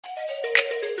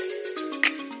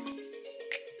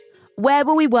Where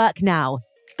Will We Work Now?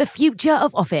 The Future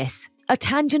of Office, a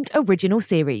Tangent original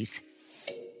series.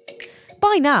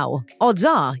 By now, odds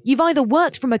are you've either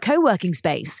worked from a co-working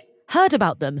space, heard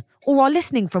about them, or are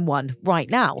listening from one right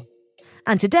now.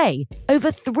 And today,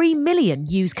 over 3 million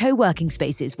use co-working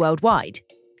spaces worldwide.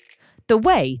 The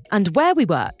way and where we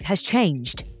work has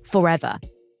changed forever.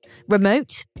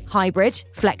 Remote, hybrid,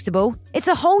 flexible, it's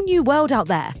a whole new world out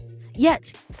there.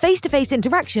 Yet, face-to-face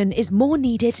interaction is more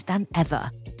needed than ever.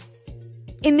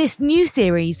 In this new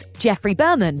series, Jeffrey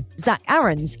Berman, Zach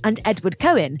Aarons, and Edward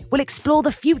Cohen will explore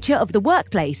the future of the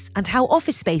workplace and how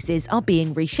office spaces are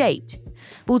being reshaped.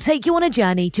 We'll take you on a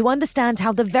journey to understand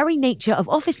how the very nature of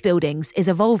office buildings is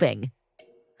evolving.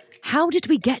 How did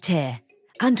we get here?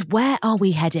 And where are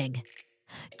we heading?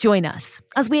 Join us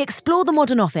as we explore the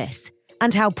modern office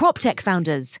and how PropTech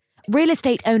founders, real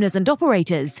estate owners and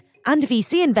operators, and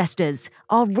VC investors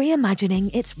are reimagining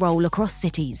its role across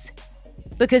cities.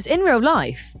 Because in real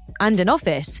life, and in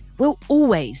office, will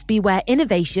always be where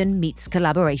innovation meets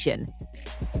collaboration.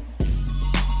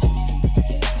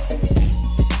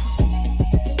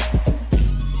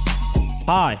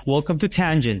 Hi, welcome to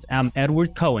Tangent. I'm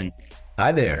Edward Cohen.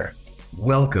 Hi there.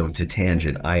 Welcome to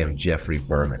Tangent. I am Jeffrey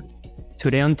Berman.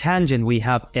 Today on Tangent, we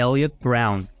have Eliot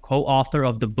Brown, co-author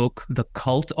of the book The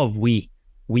Cult of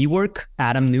WeWork,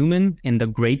 Adam Neumann, and the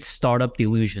Great Startup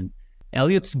Delusion.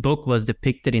 Eliot's book was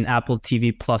depicted in Apple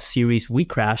TV Plus series We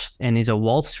Crashed and is a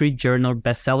Wall Street Journal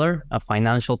bestseller, a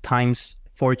Financial Times,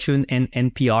 Fortune, and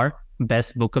NPR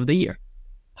Best Book of the Year.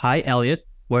 Hi, Eliot.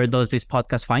 Where does this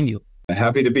podcast find you?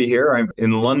 Happy to be here. I'm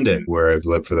in London, where I've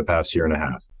lived for the past year and a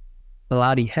half.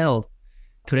 Bloody hell.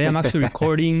 Today I'm actually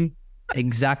recording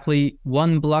exactly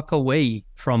 1 block away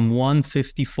from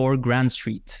 154 Grand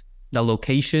Street, the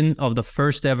location of the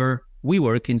first ever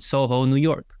WeWork in Soho, New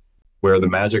York. Where the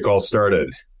magic all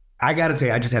started. I gotta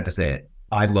say, I just have to say it.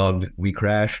 I loved We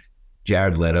Crashed.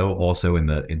 Jared Leto, also in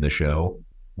the show,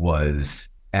 was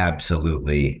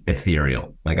absolutely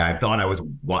ethereal. Like I thought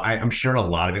I'm sure a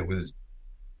lot of it was,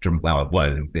 well, it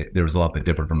was. There was a lot that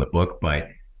different from the book, but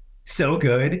so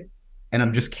good. And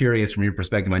I'm just curious from your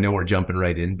perspective. I know we're jumping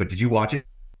right in, but did you watch it?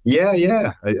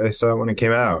 Yeah. I saw it when it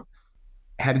came out.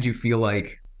 How did you feel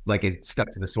like it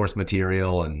stuck to the source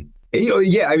material? And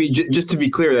yeah, I mean, just to be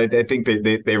clear, I think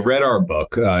they read our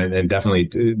book, and definitely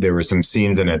there were some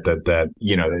scenes in it that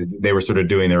they were sort of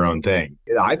doing their own thing.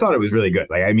 I thought it was really good.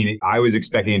 Like, I mean, I was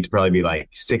expecting it to probably be like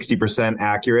 60%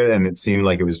 accurate, and it seemed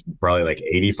like it was probably like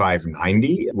 85,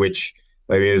 90, which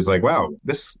I mean, is like, wow,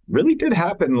 this really did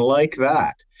happen like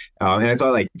that. And I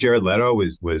thought like Jared Leto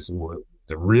was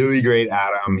a really great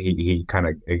Adam. He kind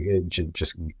of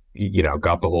just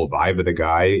got the whole vibe of the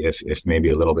guy, if maybe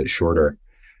a little bit shorter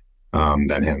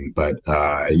than him. But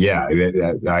yeah,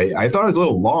 I thought it was a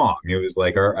little long. It was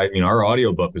like our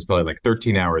audiobook was probably like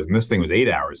 13 hours and this thing was 8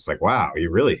 hours. It's like, wow, you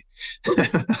really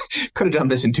could have done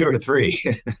this in 2 or 3.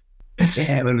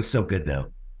 Yeah, but it was so good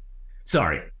though.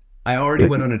 Sorry, I already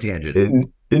went on a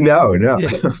tangent. No.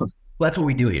 Well, that's what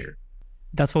we do here.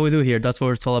 That's what we do here. That's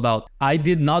what it's all about. I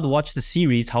did not watch the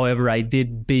series. However, I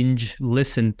did binge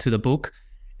listen to the book.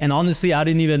 And honestly, I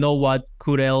didn't even know what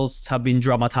could else have been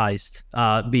dramatized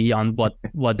beyond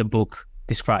what the book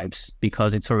describes,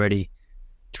 because it's already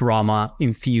drama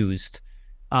infused.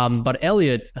 But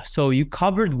Eliot, so you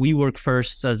covered WeWork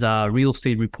first as a real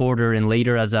estate reporter and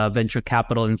later as a venture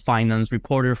capital and finance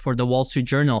reporter for the Wall Street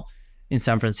Journal in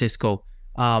San Francisco.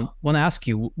 Want to ask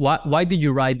you, why did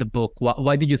you write the book?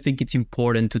 Why did you think it's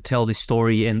important to tell the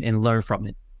story and learn from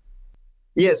it?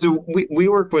 Yeah, so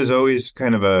WeWork was always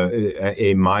kind of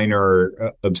a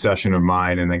minor obsession of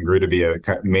mine, and then grew to be a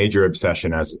major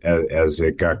obsession as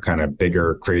it got kind of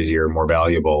bigger, crazier, more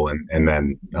valuable, and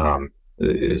then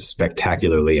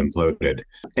spectacularly imploded.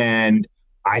 And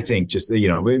I think just,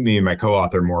 me and my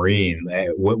co-author Maureen,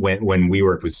 when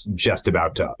WeWork was just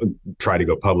about to try to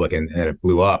go public and it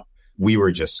blew up, we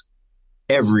were just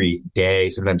every day,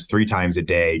 sometimes 3 times a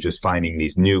day, just finding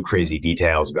these new crazy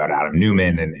details about Adam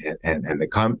Neumann and the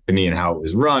company and how it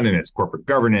was run and its corporate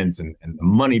governance and the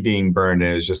money being burned.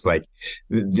 And it was just like,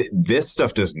 this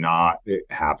stuff does not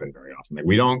happen very often. Like,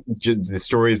 we don't just, the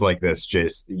stories like this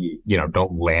just,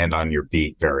 don't land on your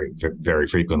beat very, very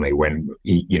frequently when,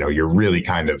 you're really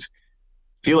kind of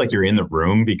feel like you're in the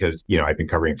room because, I've been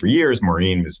covering for years.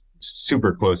 Maureen was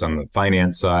super close on the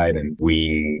finance side. And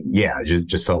we,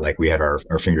 just felt like we had our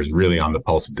fingers really on the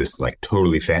pulse of this like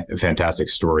totally fantastic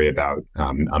story about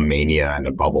a mania and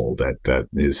a bubble that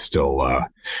is still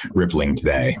rippling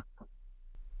today.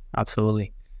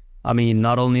 Absolutely. I mean,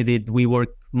 not only did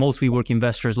most WeWork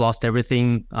investors lost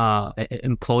everything,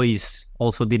 employees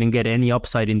also didn't get any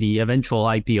upside in the eventual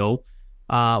IPO.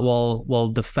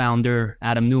 While the founder,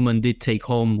 Adam Neumann, did take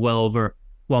home well over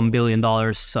 $1 billion,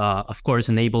 of course,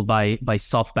 enabled by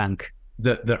SoftBank.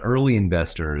 The early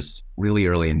investors, really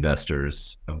early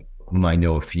investors, of whom I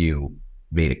know a few,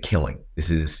 made a killing. This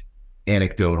is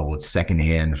anecdotal. It's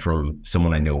secondhand from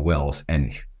someone I know well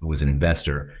and who was an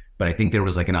investor. But I think there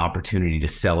was like an opportunity to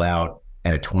sell out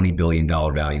at a $20 billion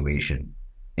valuation.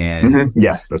 And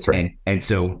yes, that's right. And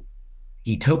so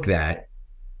he took that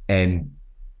and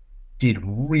did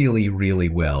really, really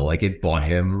well. Like it bought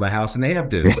him a house in the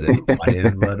Hamptons, it bought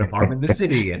him an apartment in the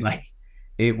city. And like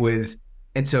it was,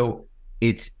 and so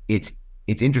it's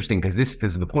interesting because this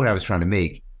is the point I was trying to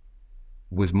make,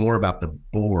 was more about the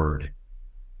board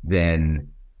than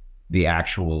the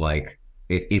actual, like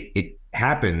it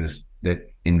happens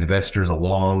that investors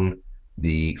along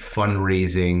the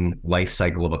fundraising life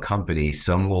cycle of a company,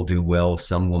 some will do well,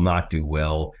 some will not do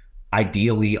well.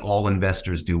 Ideally, all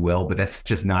investors do well, but that's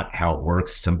just not how it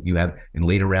works. Some you have in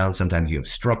later rounds, sometimes you have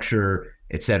structure,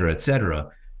 et cetera, et cetera.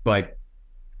 But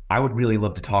I would really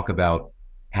love to talk about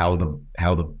how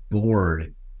the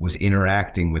board was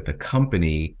interacting with the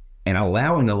company and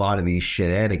allowing a lot of these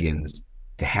shenanigans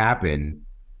to happen,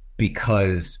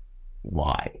 because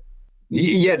why?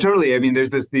 Yeah, totally. I mean,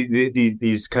 there's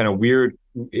these kind of weird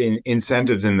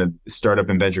incentives in the startup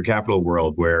and venture capital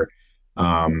world where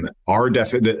a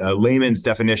layman's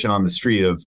definition on the street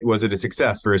of was it a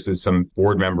success versus some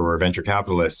board member or venture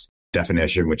capitalist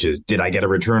definition, which is, did I get a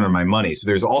return on my money? So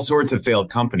there's all sorts of failed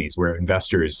companies where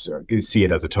investors see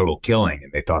it as a total killing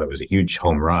and they thought it was a huge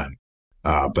home run.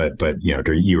 But you know,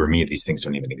 to you or me, these things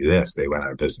don't even exist. They went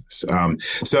out of business.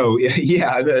 So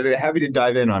yeah, happy to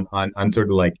dive in on sort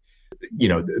of like, you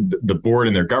know, the board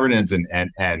and their governance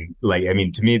and like, I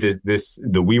mean, to me, the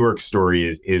WeWork story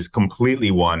is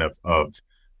completely one of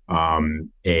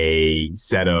a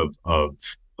set of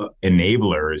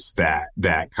enablers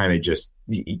that kind of just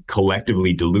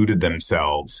collectively deluded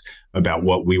themselves about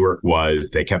what WeWork was.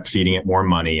 They kept feeding it more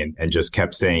money and just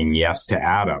kept saying yes to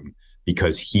Adam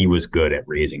because he was good at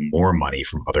raising more money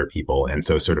from other people. And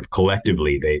so sort of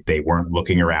collectively, they weren't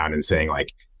looking around and saying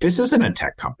like, this isn't a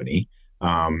tech company.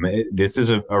 This is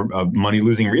a money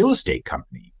losing real estate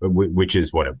company, which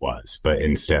is what it was. But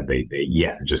instead they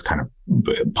just kind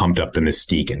of pumped up the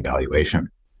mystique and valuation.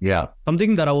 Yeah.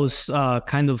 Something that I was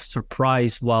kind of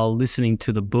surprised while listening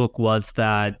to the book was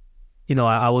that, you know,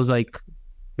 I was like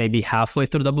maybe halfway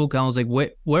through the book and I was like,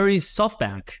 where is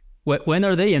SoftBank? When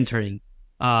are they entering?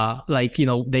 Like, you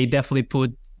know, they definitely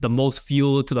put the most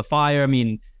fuel to the fire. I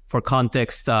mean, for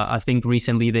context, I think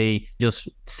recently they just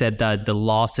said that the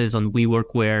losses on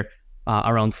WeWork were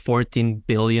around $14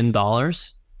 billion,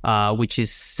 which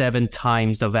is 7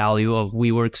 times the value of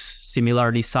WeWork's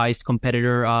similarly sized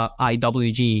competitor,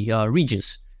 IWG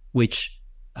Regus, which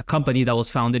a company that was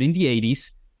founded in the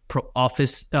 80s,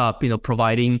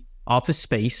 providing office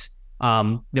space.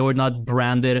 They were not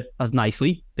branded as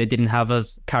nicely. They didn't have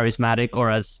as charismatic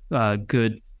or as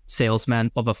good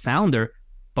salesman of a founder.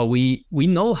 But we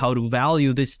know how to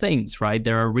value these things, right?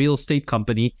 They're a real estate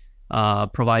company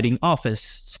providing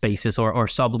office spaces or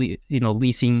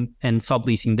leasing and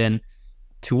subleasing them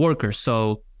to workers.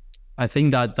 So I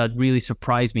think that really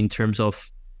surprised me in terms of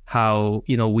how,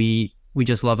 you know, we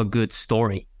just love a good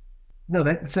story. No,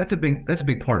 that's a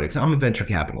big part of it. I'm a venture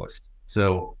capitalist,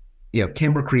 so yeah,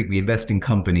 Camber Creek, we invest in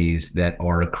companies that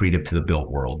are accretive to the built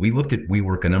world. We looked at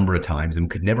WeWork a number of times and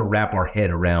could never wrap our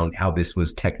head around how this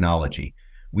was technology.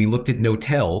 We looked at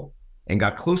Knotel and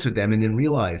got close with them and then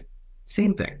realized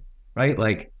same thing, right?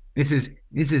 Like this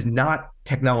is not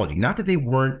technology. Not that they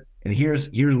weren't, and here's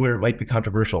where it might be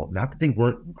controversial, not that they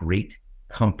weren't great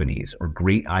companies or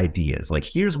great ideas. Like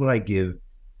here's what I give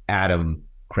Adam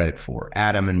credit for,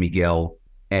 Adam and Miguel,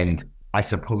 and I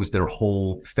suppose their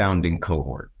whole founding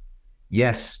cohort.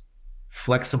 Yes,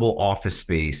 flexible office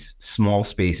space, small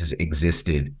spaces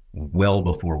existed well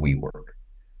before WeWork.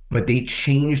 But they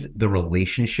changed the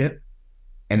relationship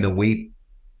and the way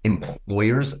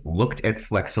employers looked at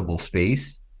flexible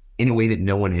space in a way that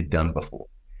no one had done before.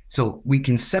 So we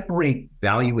can separate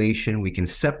valuation, we can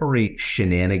separate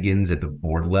shenanigans at the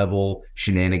board level,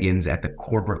 shenanigans at the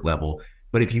corporate level.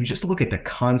 But if you just look at the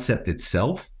concept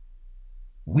itself,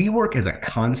 WeWork as a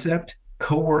concept,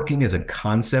 co-working as a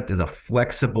concept, as a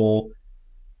flexible,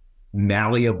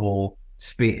 malleable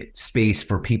space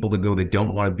for people to go that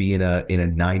don't want to be in a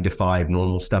 9-to-5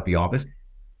 normal stuffy office.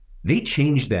 They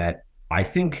changed that, I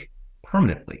think,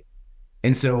 permanently.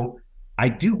 And so I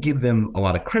do give them a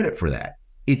lot of credit for that.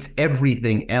 It's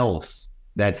everything else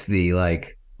that's the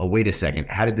like, oh, wait a second,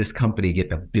 how did this company get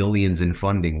the billions in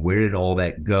funding? Where did all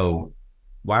that go?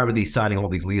 Why were they signing all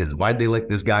these leases? Why did they let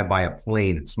this guy buy a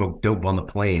plane and smoke dope on the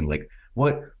plane? Like,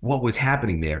 what was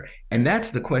happening there? And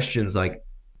that's the questions, like,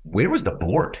 where was the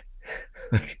board?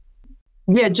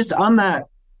 Yeah, just on that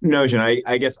notion,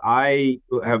 I guess I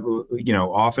have,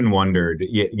 often wondered,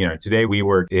 today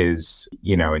WeWork is,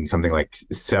 in something like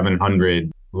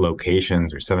 700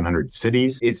 locations or 700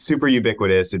 cities. It's super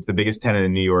ubiquitous. It's the biggest tenant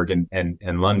in New York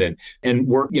and London. And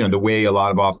work, the way a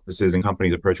lot of offices and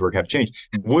companies approach work have changed.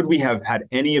 Would we have had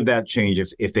any of that change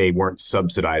if they weren't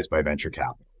subsidized by venture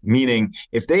capital? Meaning,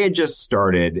 if they had just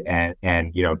started and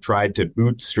tried to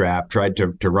bootstrap, tried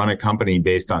to run a company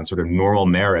based on sort of normal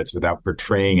merits without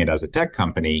portraying it as a tech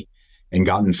company and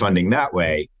gotten funding that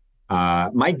way,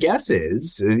 my guess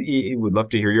is, would love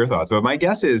to hear your thoughts, but my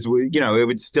guess is, it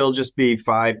would still just be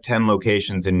 5-10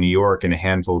 locations in New York and a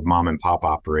handful of mom and pop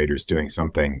operators doing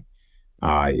something,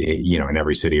 in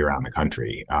every city around the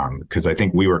country. Because I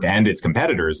think WeWork and its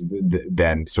competitors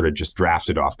then sort of just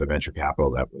drafted off the venture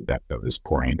capital that was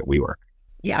pouring into WeWork.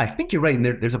 Yeah, I think you're right. And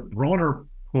there's a broader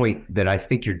point that I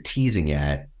think you're teasing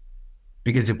at,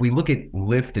 because if we look at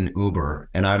Lyft and Uber,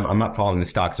 and I'm not following the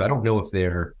stock, so I don't know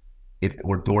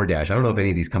or DoorDash, I don't know if any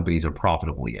of these companies are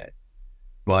profitable yet.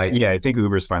 But yeah, I think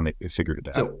Uber's finally figured it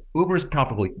out. So Uber's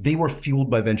they were fueled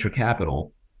by venture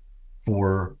capital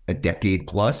for a decade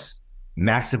plus,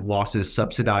 massive losses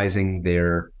subsidizing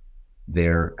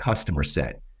their customer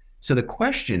set. So the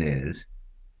question is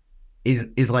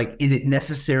it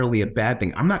necessarily a bad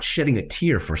thing? I'm not shedding a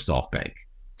tear for SoftBank.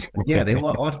 Yeah, they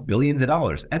lost billions of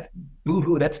dollars. That's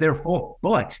boo-hoo, that's their fault.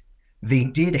 But they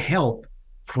did help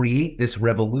create this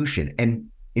revolution. And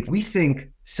if we think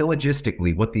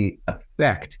syllogistically what the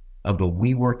effect of the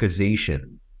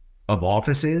WeWorkization of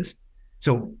office is,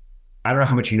 so I don't know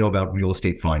how much you know about real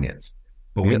estate finance,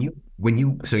 but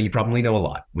so you probably know a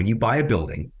lot. When you buy a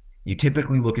building, you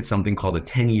typically look at something called a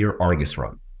 10-year Argus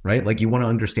run, right? Like you want to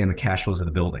understand the cash flows of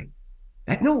the building.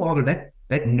 That no longer,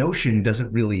 that notion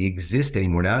doesn't really exist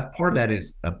anymore. Now,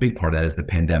 a big part of that is the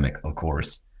pandemic, of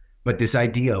course, but this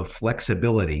idea of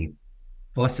flexibility,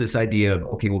 plus this idea of,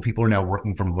 okay, well, people are now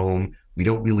working from home. We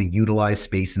don't really utilize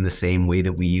space in the same way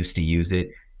that we used to use it.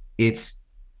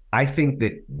 I think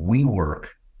that WeWork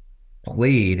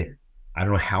played, I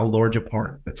don't know how large a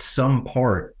part, but some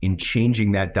part in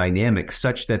changing that dynamic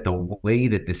such that the way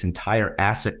that this entire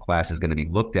asset class is going to be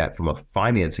looked at from a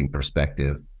financing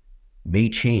perspective may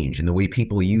change. And the way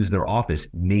people use their office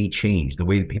may change. The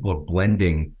way that people are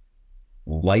blending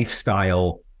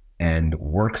lifestyle and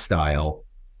work style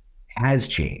has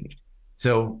changed.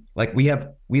 So like we have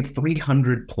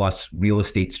 300 plus real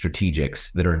estate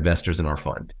strategics that are investors in our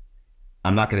fund.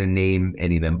 I'm not going to name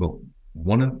any of them, but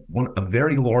a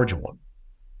very large one,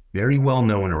 very well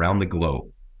known around the globe.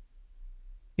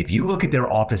 If you look at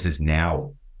their offices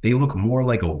now, they look more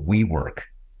like a WeWork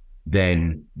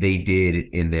than they did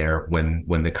in there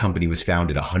when the company was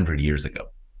founded 100 years ago.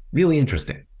 Really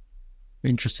interesting.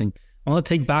 Interesting. I want to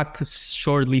take back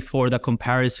shortly for the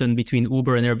comparison between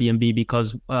Uber and Airbnb,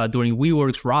 because during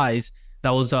WeWork's rise,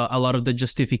 that was a lot of the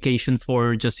justification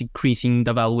for just increasing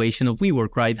the valuation of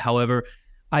WeWork, right? However,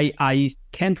 I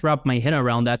can't wrap my head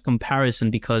around that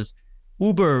comparison, because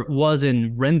Uber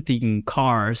wasn't renting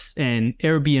cars and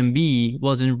Airbnb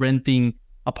wasn't renting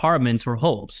apartments or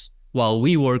homes, while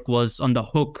WeWork was on the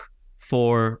hook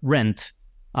for rent.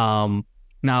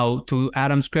 Now, to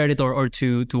Adam's credit or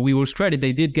to WeWork's credit,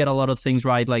 they did get a lot of things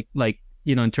right, like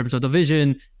in terms of the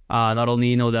vision, not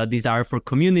only the desire for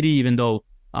community, even though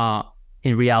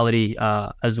in reality,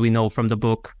 as we know from the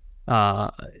book,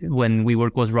 when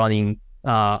WeWork was running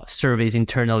surveys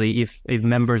internally, if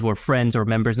members were friends or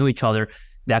members knew each other,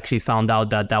 they actually found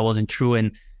out that wasn't true.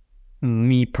 And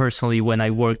me personally, when I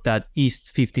worked at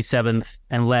East 57th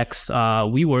and Lex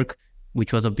WeWork,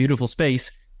 which was a beautiful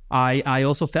space, I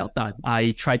also felt that.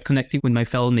 I tried connecting with my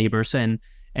fellow neighbors, and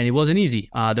it wasn't easy.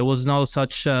 There was no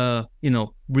such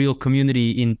real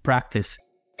community in practice.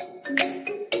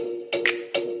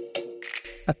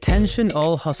 Attention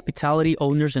all hospitality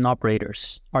owners and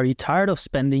operators. Are you tired of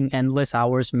spending endless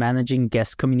hours managing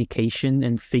guest communication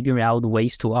and figuring out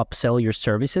ways to upsell your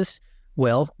services?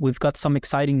 Well, we've got some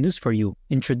exciting news for you.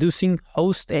 Introducing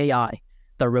Host AI,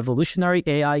 the revolutionary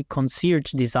AI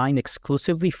concierge designed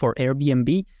exclusively for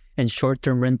Airbnb and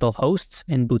short-term rental hosts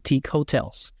and boutique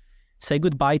hotels. Say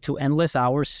goodbye to endless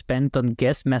hours spent on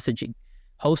guest messaging.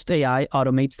 Host AI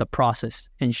automates the process,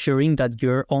 ensuring that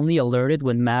you're only alerted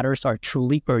when matters are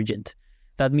truly urgent.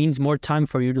 That means more time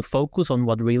for you to focus on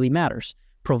what really matters,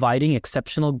 providing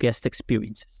exceptional guest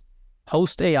experiences.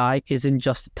 Host AI isn't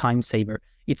just a time saver,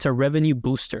 it's a revenue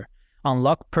booster.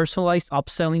 Unlock personalized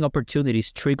upselling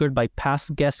opportunities triggered by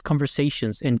past guest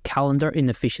conversations and calendar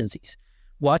inefficiencies.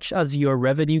 Watch as your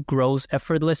revenue grows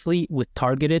effortlessly with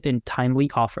targeted and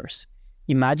timely offers.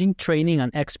 Imagine training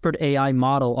an expert AI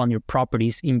model on your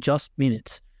properties in just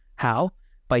minutes. How?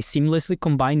 By seamlessly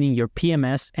combining your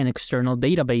PMS and external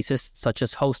databases such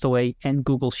as HostAway and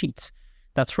Google Sheets.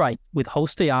 That's right, with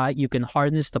HostAI, you can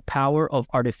harness the power of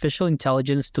artificial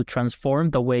intelligence to transform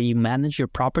the way you manage your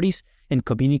properties and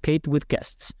communicate with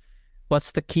guests.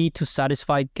 What's the key to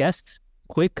satisfied guests?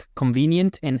 Quick,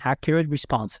 convenient, and accurate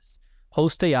responses.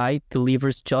 HostAI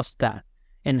delivers just that.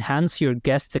 Enhance your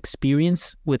guest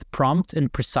experience with prompt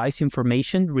and precise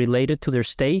information related to their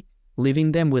stay,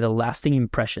 leaving them with a lasting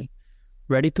impression.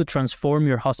 Ready to transform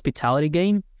your hospitality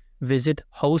game? Visit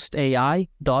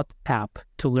hostai.app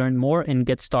to learn more and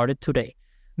get started today.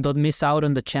 Don't miss out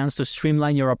on the chance to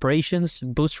streamline your operations,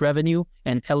 boost revenue,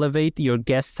 and elevate your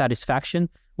guest satisfaction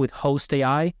with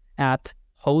HostAI at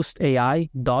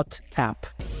hostai.app.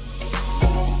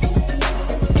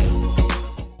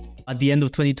 At the end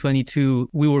of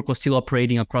 2022, WeWork was still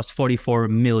operating across 44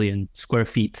 million square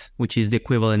feet, which is the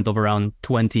equivalent of around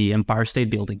 20 Empire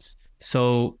State Buildings.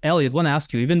 So, Eliot, I want to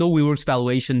ask you, even though WeWork's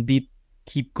valuation did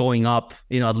keep going up,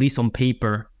 at least on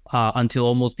paper, until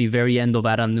almost the very end of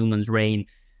Adam Neumann's reign,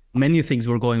 many things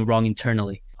were going wrong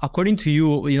internally. According to you,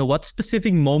 what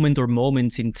specific moment or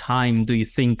moments in time do you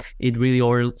think it really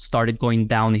all started going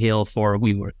downhill for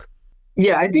WeWork?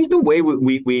 Yeah, I think the way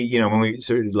we when we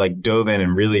sort of like dove in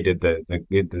and really did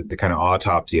the kind of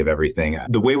autopsy of everything,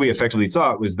 the way we effectively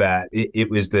saw it was that it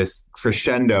was this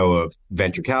crescendo of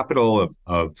venture capital,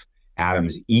 of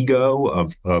Adam's ego,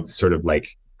 of sort of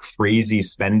like crazy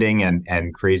spending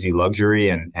and crazy luxury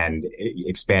and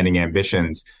expanding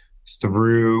ambitions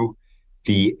through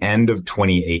the end of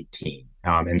 2018.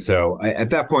 And so at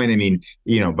that point, I mean,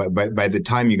 by the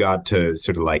time you got to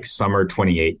sort of like summer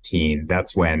 2018,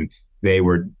 that's when they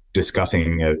were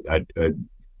discussing a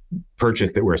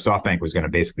purchase where SoftBank was going to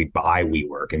basically buy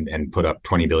WeWork and put up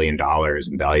 $20 billion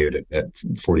and value it at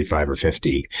 45 or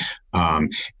 50.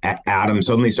 Adam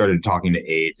suddenly started talking to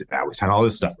aides about, we found all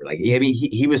this stuff. We're like, I mean,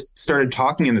 he started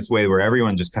talking in this way where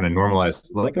everyone just kind of normalized,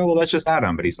 like, oh, well, that's just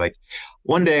Adam. But he's like,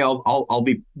 one day I'll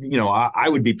be, I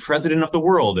would be president of the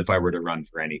world if I were to run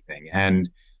for anything.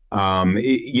 And,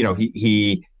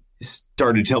 he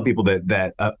started to tell people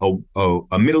that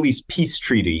a Middle East peace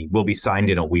treaty will be signed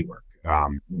in a WeWork.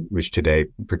 Which today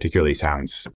particularly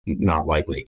sounds not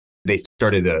likely. They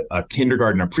started a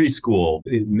kindergarten, a preschool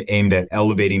aimed at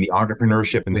elevating the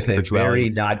entrepreneurship and spirituality. Very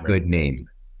not good name.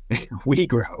 We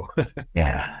Grow.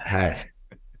 Yeah.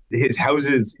 His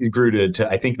houses grew to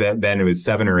I think that then it was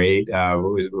 7 or 8.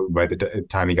 Was by the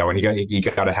time he got one. He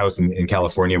got a house in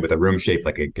California with a room shaped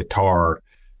like a guitar.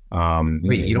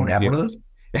 Wait, you don't have one of those?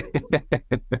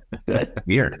 That's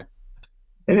weird.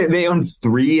 And they owned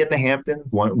 3 in the Hamptons,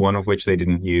 one of which they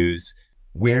didn't use.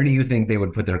 Where do you think they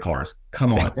would put their cars?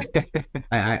 Come on.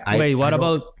 Wait, what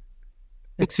about,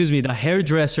 excuse me, the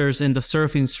hairdressers and the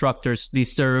surf instructors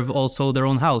deserve also their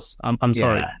own house? I'm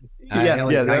sorry.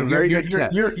 They're very good.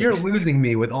 You're losing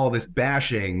me with all this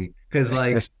bashing because,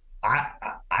 like,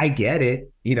 I get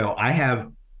it. I have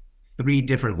 3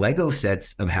 different Lego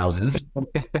sets of houses,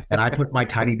 and I put my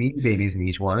tiny babies in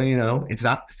each one. It's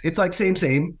like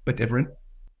same, but different.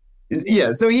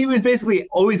 Yeah, so he was basically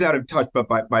always out of touch, but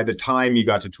by the time you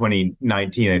got to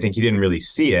 2019, I think he didn't really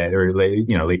see it, or late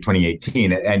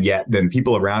 2018, and yet then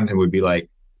people around him would be like,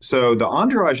 so the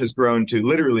entourage has grown to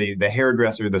literally the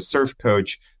hairdresser, the surf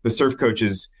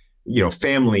coach's,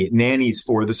 family, nannies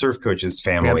for the surf coach's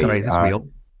family. Is this real?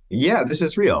 Yeah, this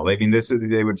is real. I mean,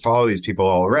 they would follow these people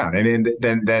all around. And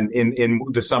then in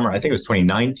the summer, I think it was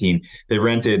 2019, they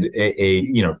rented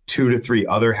a 2 to 3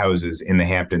 other houses in the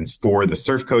Hamptons for the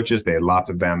surf coaches. They had lots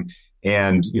of them,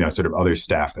 and sort of other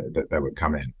staff that would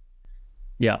come in.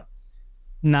 Yeah.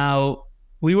 Now,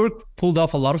 WeWork pulled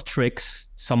off a lot of tricks.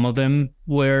 Some of them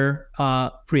were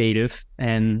creative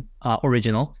and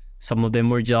original. Some of them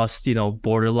were just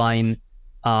borderline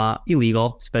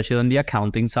illegal, especially on the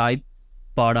accounting side.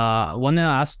 But I want to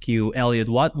ask you, Eliot,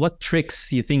 what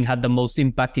tricks you think had the most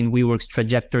impact in WeWork's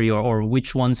trajectory, or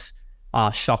which ones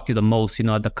shocked you the most,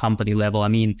 at the company level? I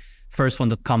mean, first one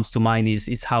that comes to mind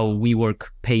is how WeWork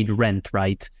paid rent,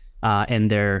 right?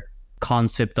 And their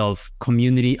concept of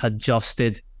community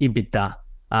adjusted EBITDA,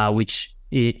 which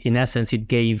in essence, it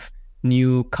gave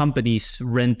new companies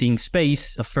renting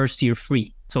space a first year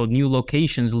free. So new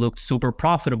locations looked super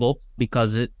profitable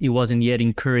because it wasn't yet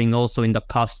incurring also in the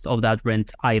cost of that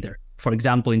rent either. For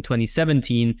example, in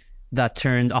 2017, that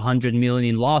turned 100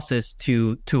 million in losses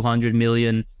to 200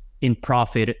 million in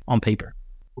profit on paper.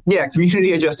 Yeah,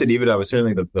 community adjusted EBITDA was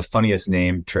certainly the funniest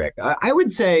name trick. I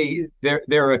would say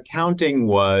their accounting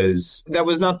that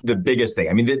was not the biggest thing.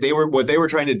 I mean, what they were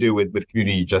trying to do with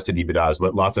community adjusted EBITDA is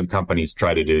what lots of companies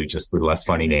try to do, just with less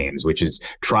funny names, which is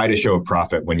try to show a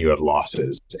profit when you have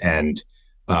losses. And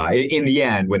in the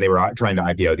end, when they were trying to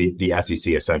IPO, the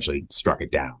SEC essentially struck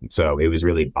it down. So it was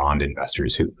really bond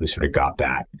investors who sort of got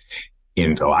that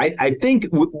info. I think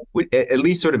at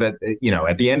least sort of at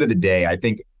the end of the day, I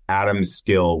think Adam's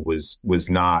skill was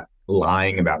not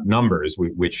lying about numbers,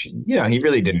 which he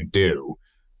really didn't do.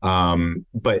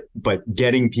 But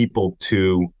getting people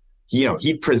to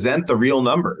he'd present the real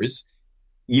numbers.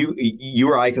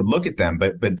 You or I could look at them,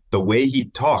 but the way he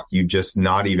talked, you just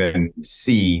not even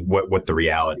see what the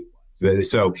reality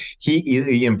was. So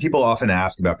people often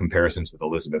ask about comparisons with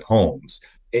Elizabeth Holmes.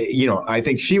 I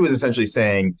think she was essentially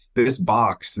saying this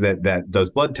box that does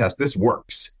blood tests, this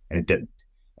works, and it didn't.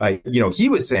 He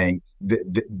was saying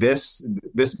this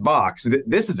box,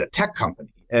 this is a tech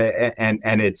company,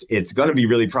 and it's going to be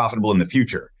really profitable in the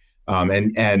future.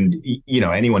 And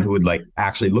anyone who would like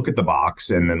actually look at the box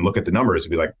and then look at the numbers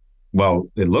would be like, well,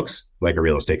 it looks like a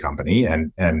real estate company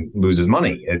and loses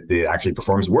money. It actually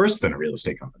performs worse than a real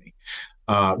estate company.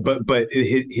 But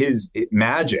his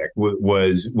magic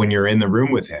was when you're in the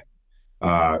room with him,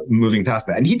 moving past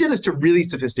that. And he did this to really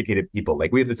sophisticated people.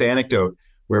 Like we have this anecdote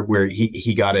where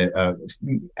he got a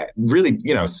really,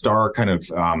 star kind of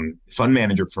fund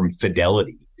manager from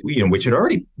Fidelity, which had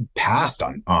already passed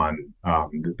on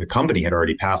the company had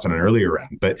already passed on an earlier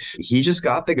round. But he just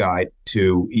got the guy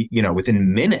to,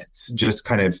 within minutes, just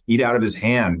kind of eat out of his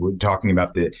hand, talking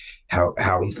about how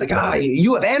he's like,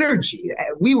 you have energy.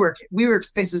 WeWork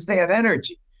spaces, they have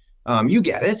energy. You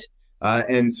get it.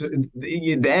 And so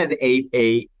then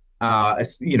a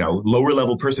lower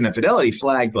level person at Fidelity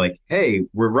flagged like, hey,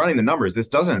 we're running the numbers. This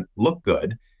doesn't look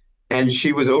good. And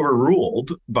she was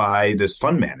overruled by this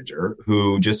fund manager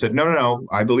who just said, no,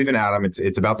 I believe in Adam.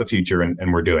 It's about the future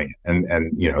and we're doing it.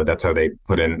 And that's how they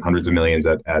put in hundreds of millions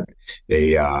at a,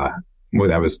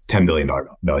 that was $10 billion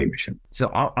valuation. So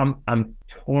I'm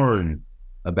torn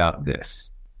about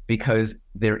this because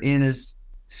there is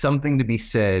something to be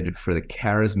said for the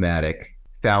charismatic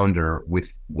founder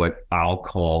with what I'll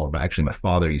call, or actually my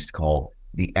father used to call,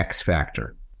 the X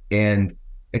factor. And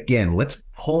again, let's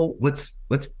pull this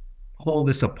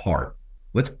apart.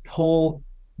 Let's pull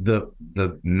the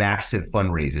massive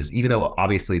fundraisers, even though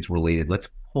obviously it's related. Let's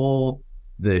pull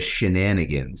the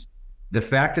shenanigans. The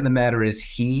fact of the matter is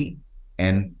he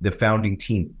and the founding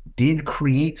team did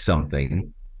create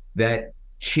something that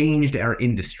changed our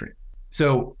industry.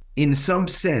 So in some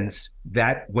sense,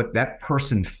 that what that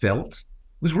person felt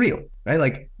was real, right?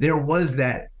 Like there was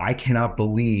that, I cannot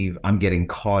believe I'm getting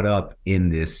caught up in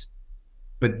this.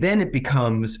 But then it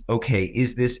becomes, okay,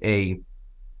 is this a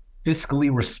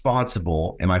fiscally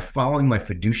responsible? Am I following my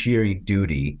fiduciary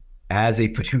duty as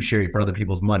a fiduciary for other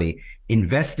people's money,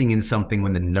 investing in something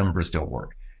when the numbers don't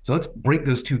work? So let's break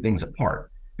those two things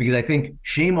apart, because I think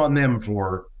shame on them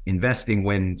for investing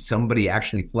when somebody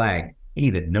actually flagged, hey,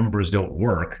 the numbers don't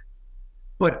work.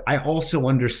 But I also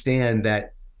understand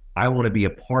that I want to be a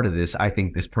part of this. I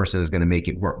think this person is going to make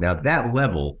it work. Now, that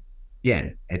level,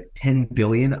 again, at 10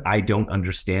 billion, I don't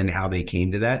understand how they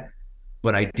came to that,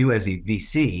 but I do as a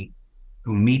VC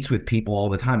who meets with people all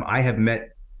the time. I have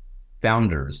met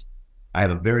founders. I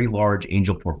have a very large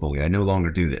angel portfolio. I no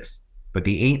longer do this, but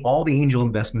all the angel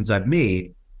investments I've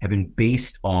made have been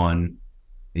based on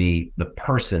the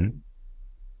person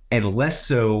and less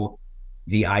so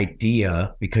the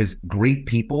idea, because great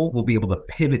people will be able to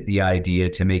pivot the idea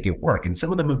to make it work. And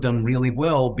some of them have done really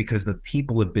well because the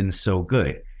people have been so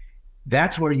good.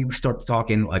 That's where you start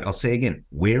talking, like I'll say again,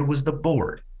 where was the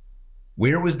board?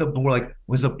 Where was the board? Like,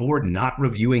 was the board not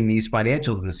reviewing these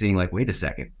financials and seeing like, wait a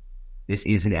second, this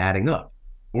isn't adding up?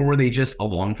 Or were they just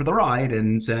along for the ride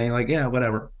and saying like, yeah,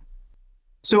 whatever?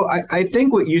 So I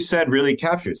think what you said really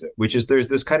captures it, which is there's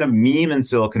this kind of meme in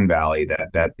Silicon Valley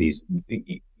that these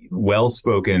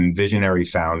well-spoken visionary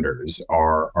founders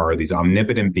are these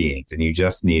omnipotent beings, and you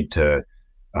just need to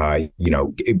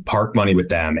park money with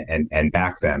them and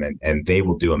back them, and they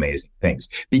will do amazing things.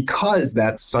 Because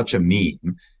that's such a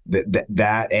meme,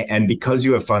 and because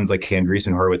you have funds like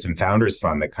Andreessen Horowitz and Founders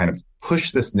Fund that kind of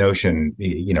pushed this notion,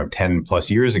 10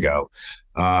 plus years ago,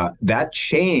 that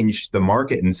changed the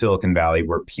market in Silicon Valley,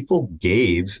 where people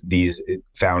gave these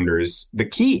founders the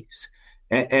keys.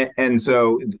 And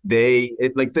so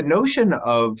the notion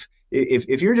of,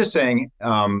 if you're just saying,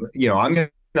 I'm going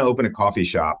to open a coffee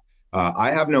shop,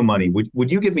 I have no money.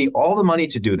 Would you give me all the money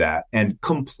to do that and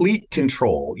complete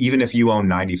control, even if you own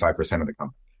 95% of the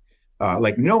company?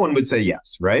 like no one would say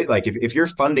yes, right? Like if you're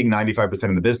funding 95%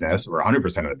 of the business or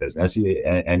 100% of the business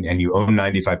and you own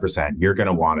 95%, you're going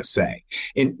to want to say.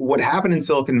 And what happened in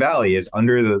Silicon Valley is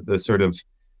under the sort of,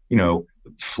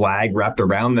 flag wrapped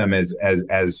around them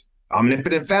as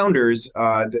omnipotent founders,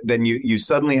 then you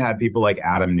suddenly had people like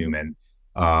Adam Neumann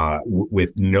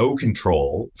with no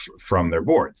control from their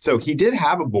board. So he did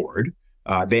have a board.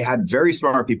 They had very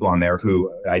smart people on there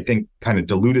who I think kind of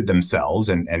deluded themselves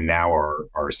and now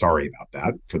are sorry about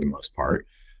that for the most part.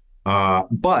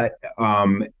 But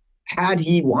had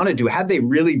he wanted to, had they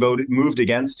really moved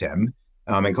against him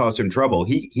and caused him trouble,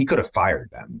 he could have fired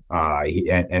them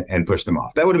and pushed them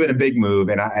off. That would have been a big move.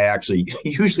 And I actually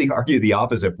usually argue the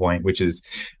opposite point, which is,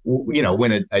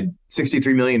 when a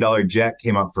 $63 million jet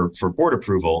came up for board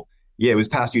approval, yeah, it was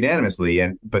passed unanimously.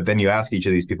 But then you ask each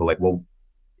of these people, like, well,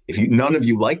 if none of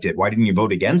you liked it, why didn't you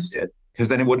vote against it? Because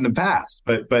then it wouldn't have passed.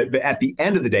 But at the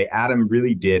end of the day, Adam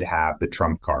really did have the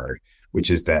trump card,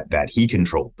 which is that he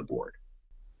controlled the board.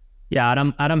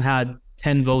 Yeah, Adam had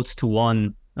 10 votes to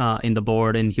 1 in the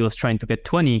board, and he was trying to get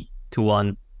 20 to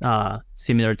 1,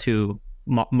 similar to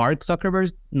Mark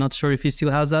Zuckerberg. Not sure if he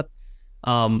still has that.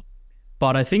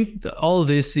 But I think all of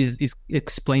this is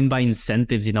explained by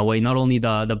incentives in a way, not only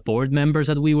the board members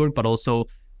at WeWork, but also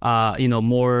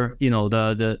more,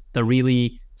 the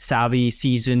really savvy,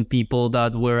 seasoned people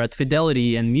that were at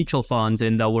Fidelity and mutual funds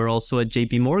and that were also at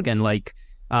JP Morgan. Like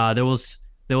there was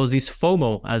this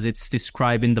FOMO, as it's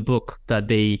described in the book, that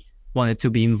they wanted to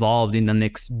be involved in the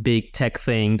next big tech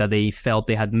thing, that they felt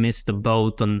they had missed the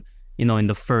boat on, in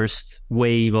the first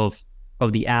wave of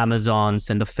the Amazons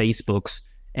and the Facebooks.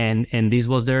 And this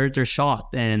was their shot.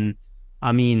 And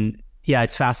I mean, yeah,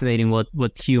 it's fascinating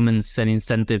what humans and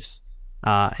incentives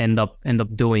end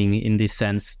up doing in this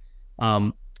sense.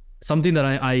 Something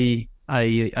that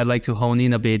I'd like to hone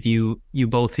in a bit. You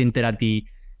both hinted at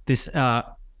this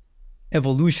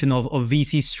evolution of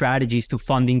VC strategies to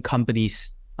funding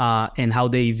companies and how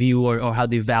they view or how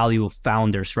they value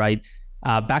founders, right?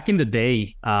 Back in the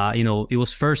day, it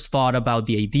was first thought about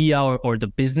the idea or the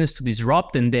business to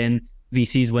disrupt, and then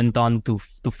VCs went on to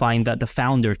find that the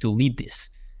founder to lead this.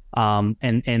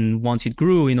 And once it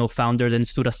grew, founder then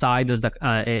stood aside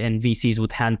and VCs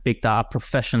would handpick a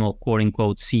professional, quote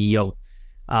unquote, CEO.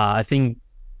 I think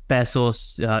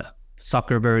Bezos,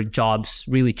 Zuckerberg, Jobs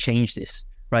really changed this,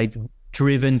 right?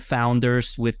 Driven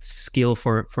founders with skill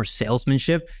for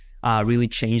salesmanship really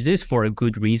changed this for a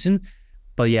good reason.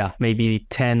 But yeah, maybe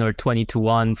 10 or 20 to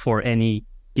 1 for any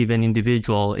given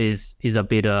individual is a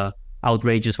bit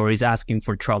outrageous, or is asking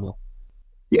for trouble.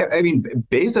 Yeah, I mean,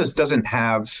 Bezos doesn't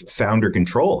have founder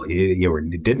control. He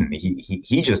didn't.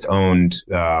 He just owned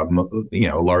a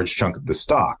large chunk of the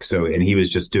stock. So, and he was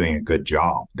just doing a good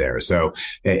job there. So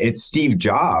it's Steve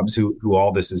Jobs who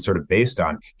all this is sort of based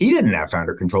on. He didn't have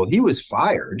founder control. He was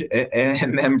fired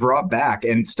and then brought back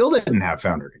and still didn't have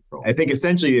founder control. I think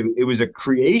essentially it was a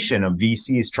creation of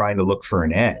VCs trying to look for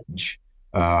an edge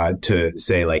to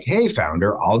say like, hey,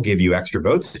 founder, I'll give you extra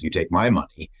votes if you take my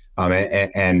money.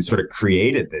 And sort of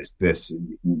created this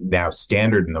now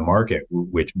standard in the market,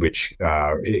 which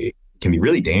can be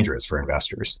really dangerous for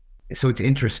investors. So it's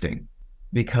interesting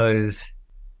because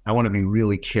I want to be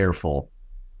really careful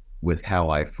with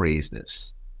how I phrase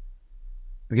this,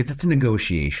 because it's a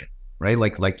negotiation, right?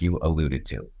 Like you alluded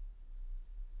to.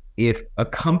 If a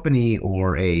company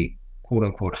or a quote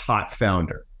unquote hot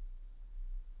founder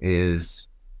is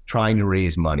trying to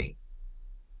raise money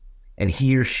and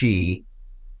he or she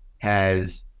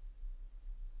has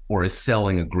or is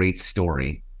selling a great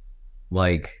story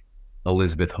like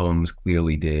Elizabeth Holmes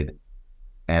clearly did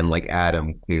and like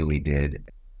Adam clearly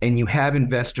did, and you have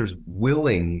investors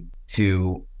willing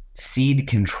to cede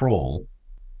control,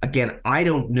 again, I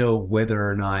don't know whether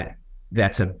or not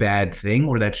that's a bad thing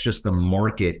or that's just the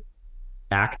market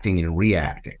acting and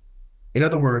reacting. In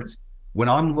other words, when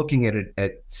I'm looking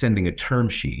at sending a term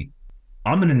sheet,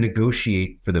 I'm going to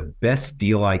negotiate for the best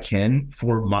deal I can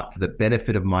for the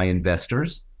benefit of my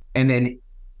investors. And then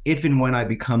if and when I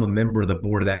become a member of the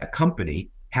board of that company,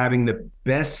 having the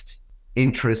best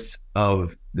interests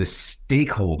of the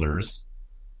stakeholders,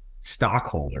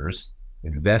 stockholders,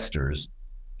 investors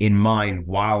in mind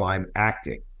while I'm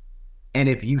acting. And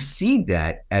if you see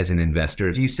that as an investor,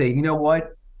 if you say, you know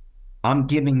what, I'm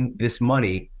giving this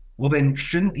money, well, then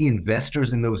shouldn't the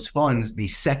investors in those funds be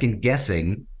second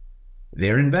guessing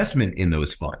their investment in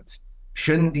those funds?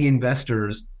 Shouldn't the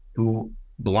investors who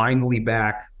blindly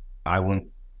back, I won't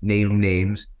name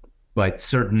names, but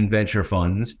certain venture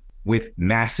funds with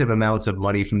massive amounts of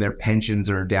money from their pensions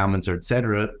or endowments or et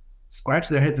cetera, scratch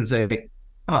their heads and say,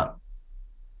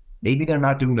 maybe they're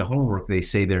not doing the homework they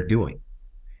say they're doing.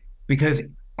 because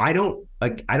I don't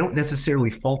necessarily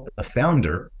fault the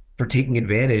founder for taking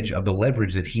advantage of the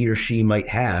leverage that he or she might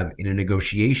have in a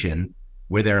negotiation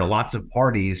where there are lots of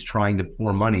parties trying to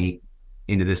pour money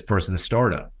into this person's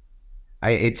startup.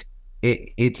 It's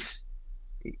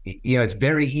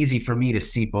very easy for me to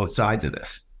see both sides of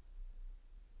this.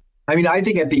 I mean, I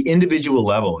think at the individual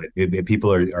level, if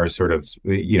people are sort of,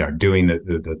 doing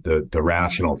the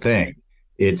rational thing.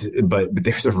 But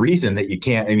there's a reason that you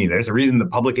can't. I mean, there's a reason the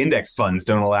public index funds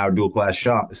don't allow dual class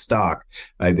stock.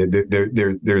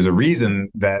 There's a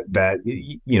reason that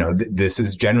this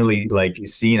is generally like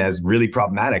seen as really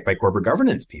problematic by corporate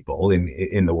governance people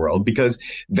in the world, because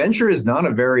venture is not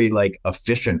a very like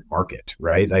efficient market,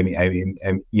 right? I mean,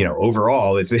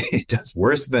 overall, it does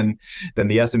worse than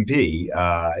the S&P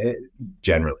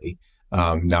generally.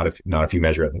 Not if you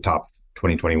measure at the top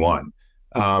 2021.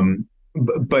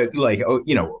 But like,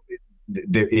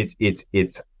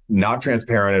 it's not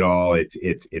transparent at all.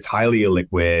 It's highly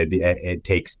illiquid. It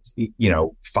takes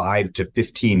 5 to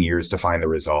 15 years to find the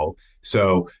result.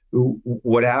 So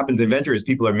what happens in venture is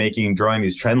people are drawing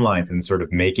these trend lines and sort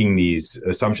of making these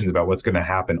assumptions about what's going to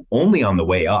happen only on the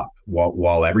way up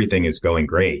while everything is going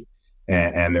great.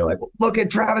 And they're like, well, look at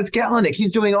Travis Kalanick.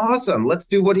 He's doing awesome. Let's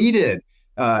do what he did.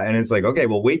 And it's like, okay,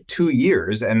 well, wait 2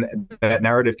 years and that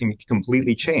narrative can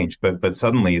completely change. But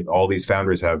suddenly all these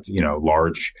founders have,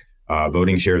 large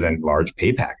voting shares and large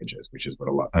pay packages, which is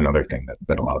another thing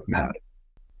that a lot of them had.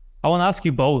 I want to ask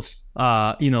you both,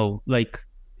 like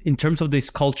in terms of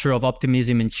this culture of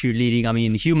optimism and cheerleading. I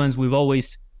mean, humans, we've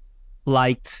always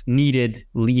needed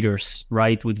leaders,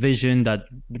 right? With vision that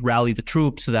rally the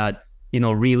troops, that,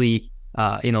 really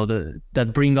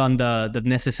that bring on the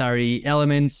necessary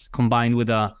elements combined with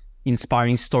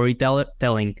inspiring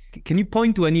storytelling. Can you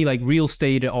point to any like real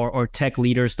estate or tech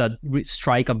leaders that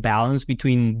strike a balance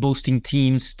between boosting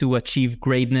teams to achieve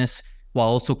greatness while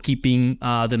also keeping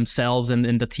themselves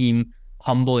and the team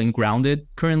humble and grounded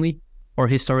currently or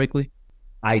historically?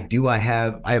 I do. I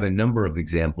have a number of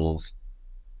examples,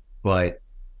 but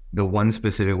the one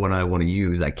specific one I want to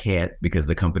use, I can't because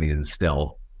the company is in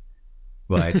stealth.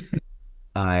 But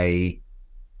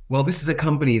this is a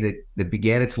company that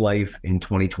began its life in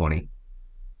 2020.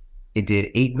 It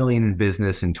did 8 million in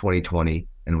business in 2020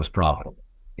 and was profitable.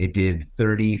 It did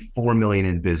 34 million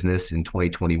in business in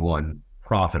 2021,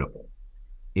 profitable.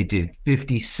 It did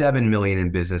 57 million in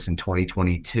business in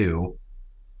 2022,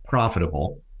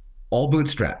 profitable, all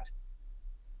bootstrapped.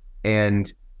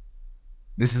 And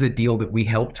this is a deal that we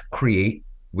helped create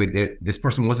with it. This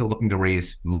person wasn't looking to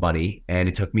raise money, and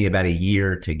it took me about a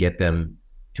year to get them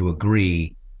to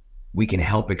agree we can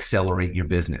help accelerate your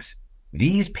business.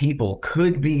 These people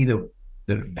could be the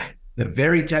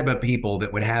very type of people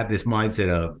that would have this mindset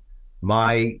of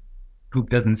my poop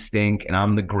doesn't stink and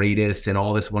I'm the greatest and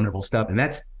all this wonderful stuff. And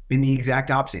that's been the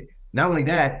exact opposite. Not only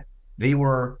that, they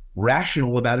were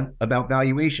rational about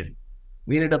valuation.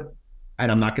 We ended up,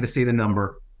 and I'm not going to say the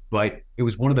number, but it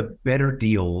was one of the better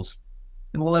deals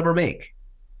that we'll ever make,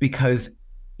 because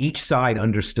each side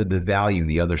understood the value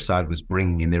the other side was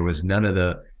bringing, and there was none of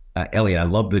the Eliot. I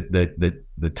love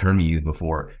the term you used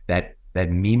before, that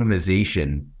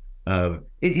memization of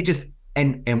it just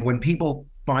and when people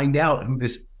find out who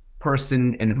this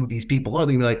person and who these people are,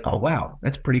 they're gonna be like, oh wow,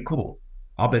 that's pretty cool.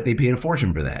 I'll bet they paid a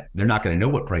fortune for that. They're not going to know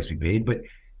what price we paid, but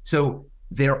so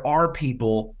there are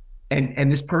people.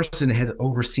 And this person has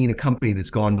overseen a company that's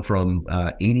gone from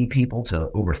 80 people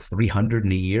to over 300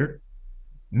 in a year.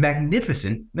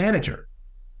 Magnificent manager.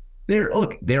 There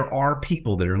are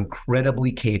people that are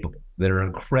incredibly capable, that are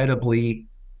incredibly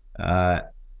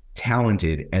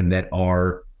talented, and that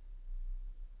are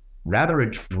rather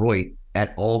adroit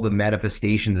at all the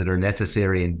manifestations that are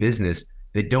necessary in business,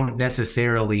 that don't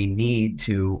necessarily need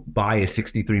to buy a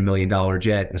 $63 million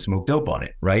jet and smoke dope on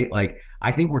it, right? Like,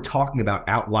 I think we're talking about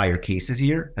outlier cases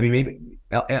here. I mean, maybe,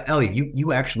 Eliot,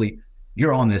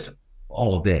 you're on this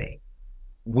all day.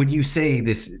 Would you say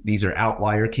these are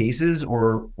outlier cases,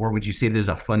 or would you say there's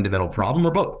a fundamental problem,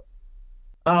 or both?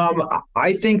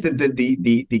 I think that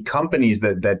the companies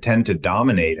that tend to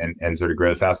dominate and sort of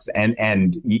grow fast and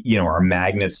are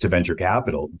magnets to venture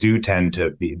capital do tend to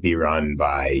be run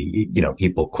by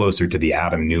people closer to the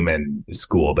Adam Neumann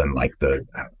school than like the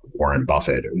Warren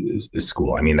Buffett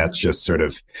school. I mean, that's just sort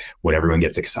of what everyone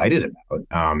gets excited about.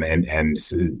 And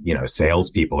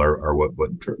salespeople are what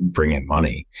bring in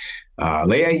money.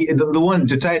 The one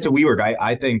to tie it to WeWork,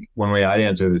 I think one way I'd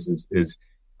answer this is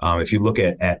if you look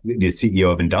at the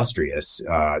CEO of Industrious,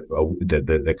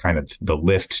 the kind of the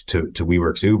lift to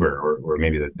WeWork's Uber, or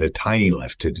maybe the tiny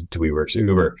lift to WeWork's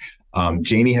Uber,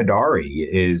 Jamie Hadari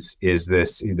is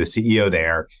the CEO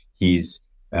there. He's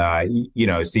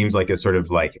It seems like a sort of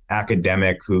like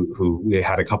academic who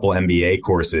had a couple MBA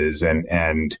courses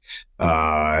and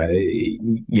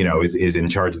is in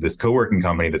charge of this co-working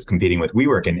company that's competing with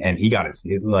WeWork. And he got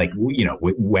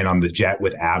went on the jet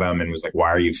with Adam and was like, why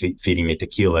are you feeding me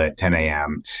tequila at 10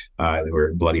 a.m.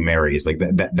 Or Bloody Marys, like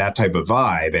that type of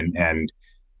vibe.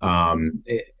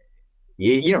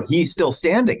 He's still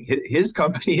standing. His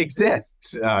company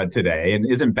exists today and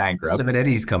isn't bankrupt.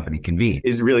 Simonetti company, Convene,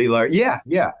 is really large. Yeah.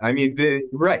 I mean,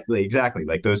 exactly.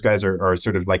 Like those guys are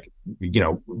sort of like,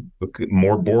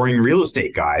 more boring real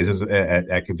estate guys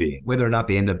at Convene. Whether or not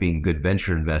they end up being good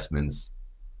venture investments,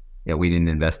 we didn't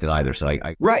invest in either. So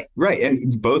I right,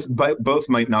 and both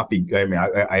might not be. I mean,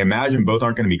 I imagine both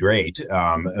aren't going to be great.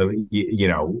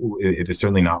 It's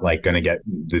certainly not like going to get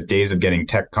the days of getting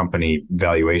tech company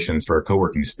valuations for a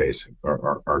co-working space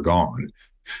are gone.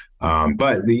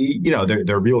 But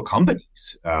they're real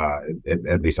companies.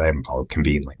 At least I haven't followed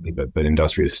Convene lately, but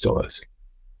Industrious still is.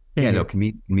 Yeah, no,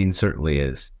 Convene certainly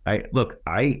is. There's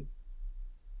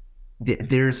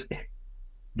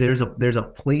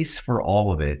a place for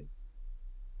all of it.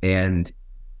 And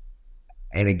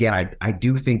again, I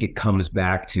do think it comes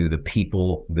back to the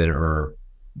people that are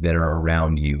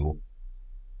around you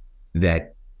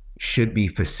that should be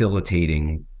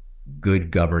facilitating good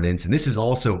governance. And this is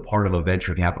also part of a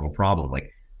venture capital problem.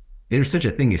 Like, there's such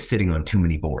a thing as sitting on too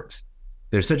many boards.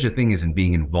 There's such a thing as in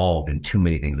being involved in too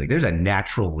many things. Like, there's a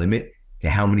natural limit to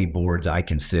how many boards I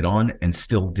can sit on and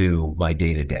still do my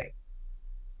day to day.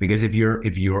 Because if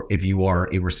you are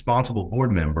a responsible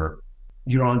board member,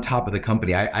 you're on top of the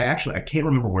company. I can't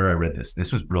remember where I read this.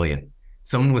 This was brilliant.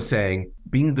 Someone was saying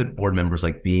being a good board member is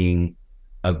like being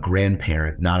a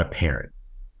grandparent, not a parent.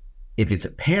 If it's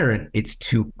a parent, it's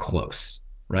too close,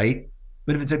 right?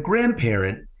 But if it's a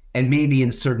grandparent, and maybe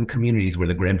in certain communities where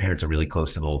the grandparents are really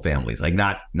close to the whole families, like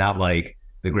not like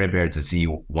the grandparents that see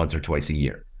you once or twice a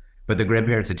year, but the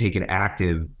grandparents that take an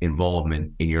active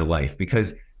involvement in your life,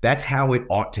 because that's how it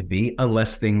ought to be,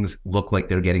 unless things look like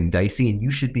they're getting dicey. And you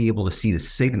should be able to see the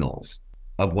signals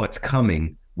of what's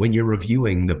coming when you're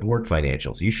reviewing the board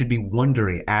financials. You should be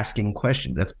wondering, asking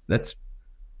questions. That's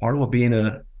part of what being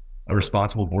a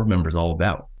responsible board member is all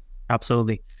about.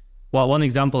 Absolutely. Well, one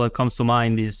example that comes to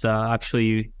mind is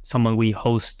actually someone we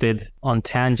hosted on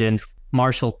Tangent,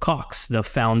 Marshall Cox, the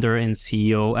founder and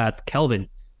CEO at Kelvin,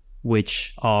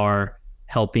 which are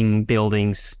helping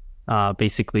buildings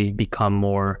basically become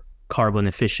more carbon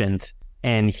efficient.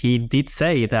 And he did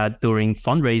say that during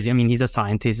fundraising, I mean, he's a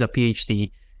scientist, a PhD,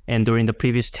 and during the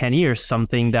previous 10 years,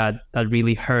 something that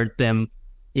really hurt them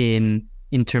in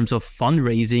terms of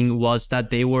fundraising was that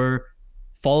they were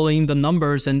following the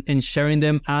numbers and sharing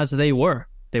them as they were.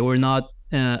 They were not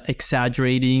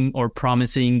exaggerating or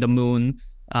promising the moon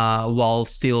while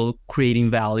still creating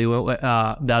value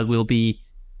that will be,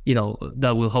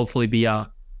 that will hopefully be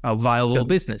a viable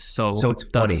business. So it's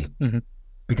funny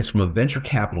because from a venture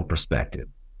capital perspective,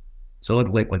 so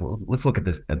let's look at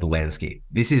the landscape.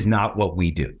 This is not what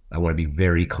we do. I want to be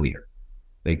very clear.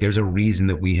 Like, there's a reason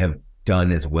that we have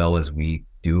done as well as we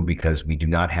do, because we do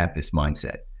not have this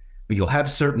mindset. But you'll have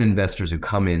certain investors who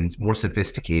come in more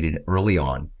sophisticated early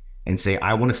on and say,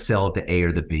 I want to sell it to A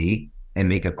or the B and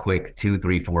make a quick 2,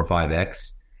 3, 4,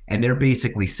 5x. And they're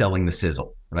basically selling the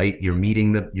sizzle, right? You're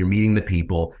meeting the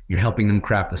people, you're helping them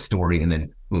craft the story, and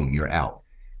then boom, you're out.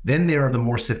 Then there are the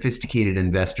more sophisticated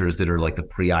investors that are like the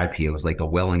pre-IPOs, like the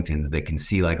Wellingtons, that can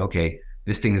see like, okay,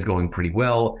 this thing is going pretty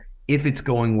well. If it's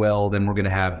going well, then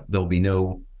there'll be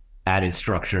no added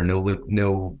structure,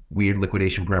 no weird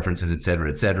liquidation preferences, et cetera,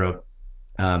 et cetera.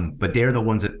 But they're the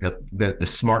ones that the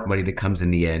smart money that comes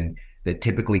in the end that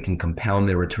typically can compound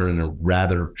their return in a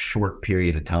rather short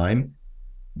period of time.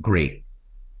 Great.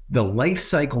 The life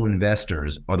cycle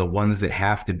investors are the ones that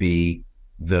have to be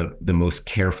the most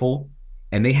careful,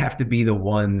 and they have to be the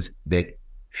ones that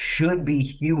should be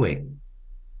hewing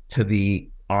to the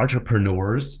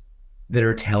entrepreneurs that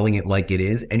are telling it like it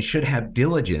is, and should have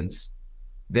diligence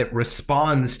that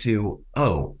responds to,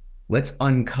 oh, let's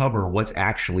uncover what's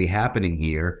actually happening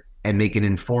here and make an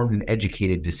informed and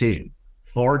educated decision.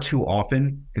 Far too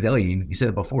often, because Eliot, you said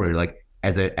it before, you're like,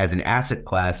 as an asset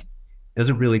class,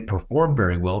 doesn't really perform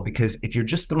very well, because if you're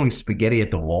just throwing spaghetti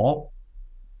at the wall,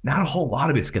 not a whole lot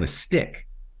of it's going to stick,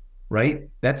 right?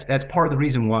 That's part of the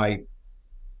reason why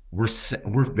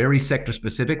we're very sector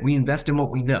specific. We invest in what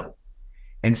we know.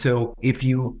 And so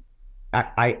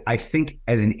I think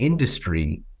as an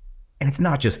industry, and it's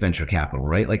not just venture capital,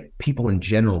 right? Like, people in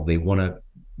general, they want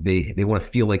to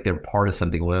feel like they're part of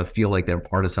something. They want to feel like they're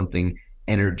part of something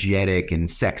energetic and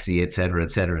sexy, et cetera,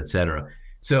 et cetera, et cetera.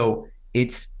 So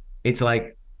it's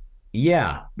like,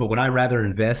 Yeah, but would I rather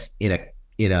invest in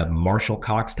a Marshall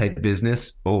Cox type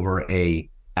business over a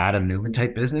Adam Neumann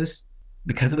type business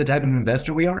because of the type of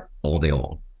investor we are all day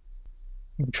long?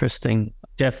 Interesting.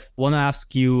 Jeff, want to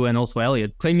ask you and also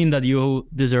Eliot, claiming that you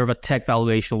deserve a tech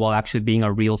valuation while actually being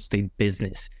a real estate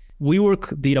business.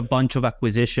 WeWork did a bunch of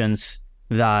acquisitions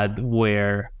that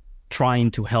were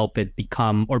trying to help it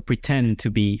become or pretend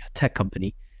to be a tech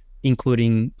company,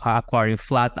 including acquiring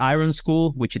Flatiron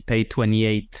School, which it paid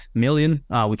 $28 million,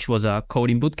 which was a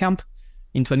coding bootcamp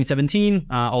in 2017.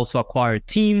 Also acquired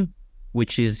Team,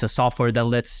 which is a software that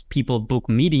lets people book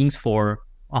meetings for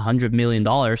 $100 million.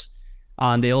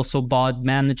 And they also bought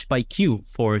Managed by Q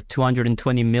for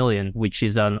 $220 million, which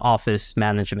is an office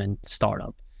management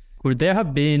startup. Could there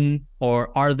have been,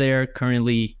 or are there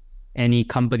currently any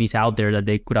companies out there that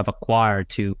they could have acquired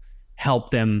to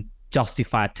help them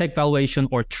justify a tech valuation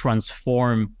or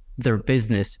transform their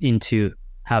business into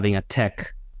having a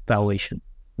tech valuation?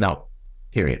 No,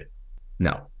 period.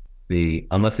 No,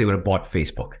 unless they would have bought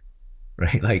Facebook,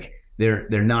 right? Like they're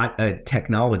not a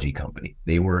technology company.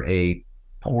 They were a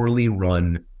poorly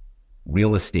run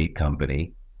real estate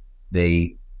company.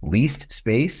 They leased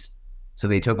space, so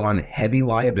they took on heavy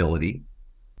liability,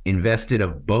 invested a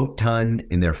boat ton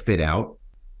in their fit out,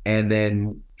 and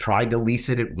then tried to lease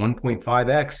it at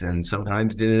 1.5x and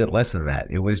sometimes did it at less than that.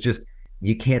 It was just,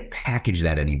 you can't package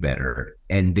that any better.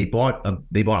 And they bought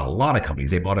a lot of companies.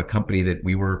 They bought a company that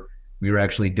we were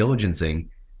actually diligencing.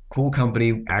 Cool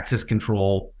company, access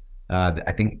control.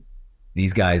 I think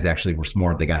these guys actually were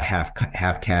smart. They got half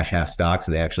cash, half stock,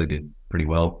 so they actually did pretty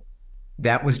well.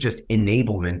 That was just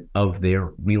enablement of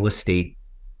their real estate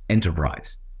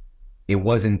enterprise. It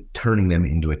wasn't turning them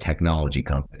into a technology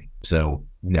company. So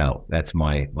no, that's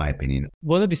my opinion. I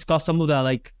want to discuss some of the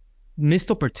like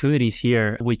missed opportunities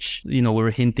here, which, you know,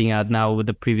 we're hinting at now with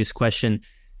the previous question,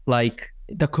 like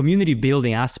the community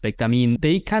building aspect. I mean,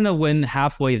 they kind of went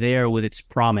halfway there with its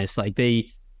promise. Like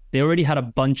they already had a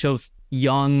bunch of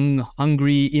young,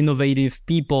 hungry, innovative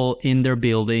people in their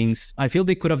buildings. I feel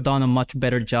they could have done a much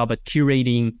better job at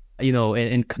curating, you know,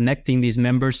 and connecting these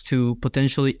members to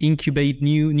potentially incubate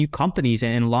new companies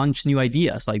and launch new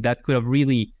ideas. Like that could have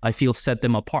really, I feel, set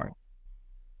them apart.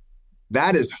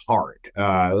 That is hard.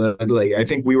 Like I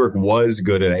think WeWork was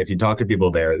good at it. If you talk to people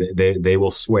there, they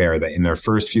will swear that in their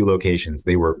first few locations,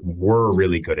 they were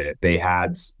really good at it. They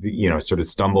had, you know, sort of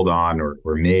stumbled on or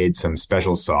made some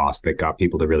special sauce that got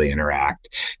people to really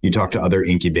interact. You talk to other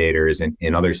incubators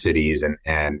in other cities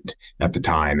and at the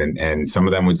time, and some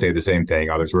of them would say the same thing.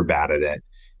 Others were bad at it.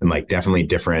 And like definitely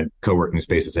different co-working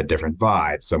spaces had different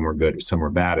vibes. Some were good, some were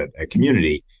bad at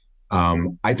community.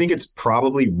 I think it's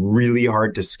probably really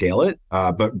hard to scale it.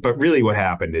 But really what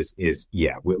happened is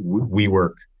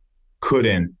WeWork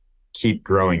couldn't keep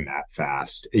growing that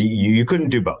fast. You couldn't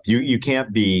do both. You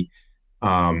can't be,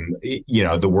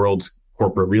 the world's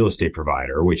corporate real estate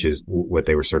provider, which is what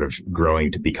they were sort of growing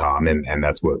to become. And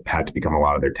that's what had to become a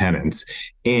lot of their tenants,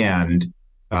 and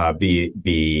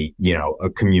be a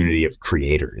community of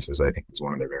creators, as I think is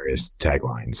one of their various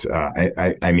taglines.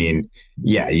 I mean,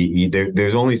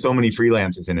 there's only so many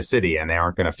freelancers in a city, and they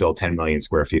aren't going to fill 10 million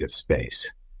square feet of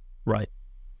space. Right.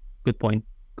 Good point.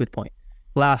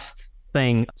 Last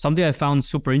thing, something I found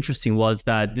super interesting was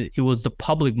that it was the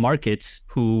public markets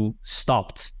who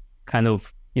stopped kind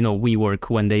of, WeWork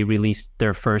when they released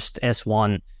their first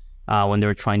S1 when they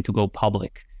were trying to go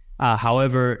public.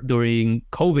 However, during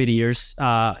COVID years,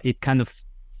 it kind of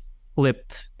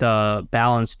flipped the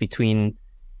balance between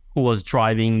who was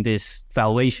driving these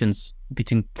valuations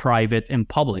between private and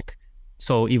public.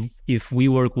 So if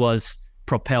WeWork was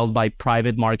propelled by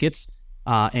private markets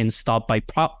and stopped by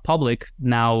public,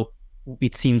 now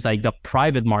it seems like the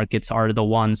private markets are the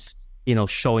ones,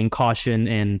 showing caution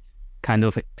and kind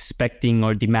of expecting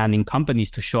or demanding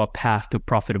companies to show a path to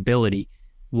profitability,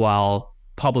 while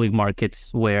public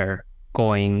markets were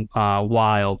going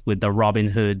wild with the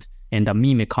Robinhood and the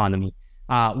meme economy.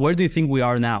 Where do you think we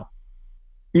are now?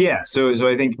 Yeah, so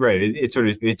I think right.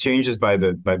 It changes by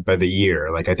the year.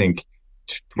 Like I think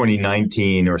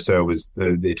 2019 or so was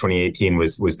the 2018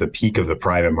 was the peak of the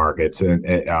private markets, and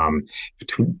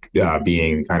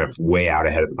being kind of way out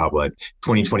ahead of the public.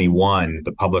 2021,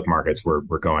 the public markets were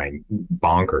going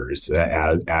bonkers,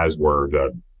 as were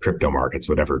the crypto markets,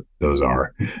 whatever those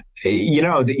are.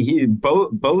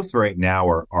 Both right now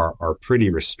are pretty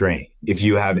restrained. if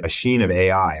you have a sheen of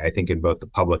AI, I think in both the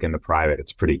public and the private,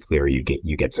 it's pretty clear you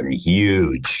get some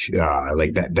huge,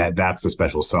 like that's the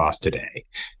special sauce today,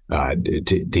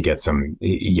 to get some,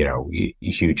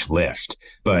 huge lift.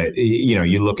 But,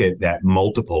 you look at that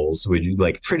multiples, which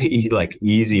like pretty like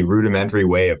easy rudimentary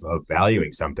way of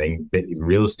valuing something. But in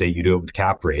real estate, you do it with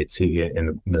cap rates.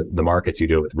 In the markets, you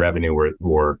do it with revenue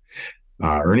or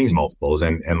earnings multiples.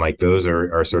 And like those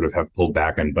are sort of have pulled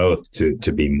back on both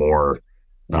to be more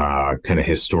kind of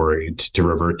historic, to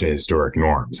revert to historic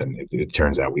norms. And it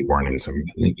turns out we weren't in some,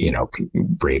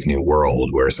 brave new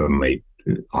world where suddenly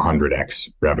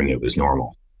 100x revenue is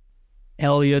normal.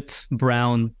 Eliot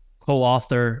Brown,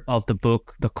 co-author of the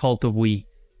book, The Cult of We.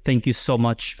 Thank you so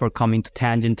much for coming to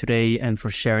Tangent today and for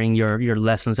sharing your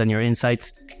lessons and your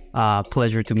insights.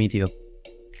 Pleasure to meet you.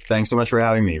 Thanks so much for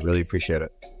having me. Really appreciate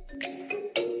it.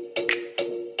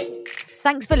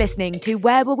 Thanks for listening to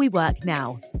Where Will We Work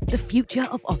Now? The Future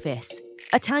of Office,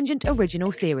 a Tangent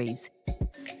original series.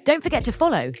 Don't forget to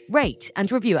follow, rate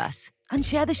and review us, and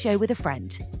share the show with a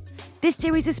friend. This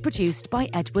series is produced by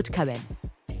Edward Cohen.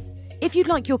 If you'd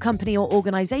like your company or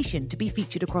organisation to be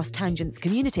featured across Tangent's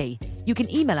community, you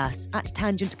can email us at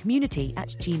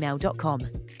tangentcommunity@gmail.com.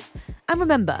 And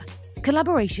remember,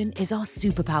 collaboration is our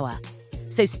superpower.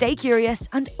 So stay curious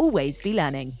and always be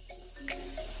learning.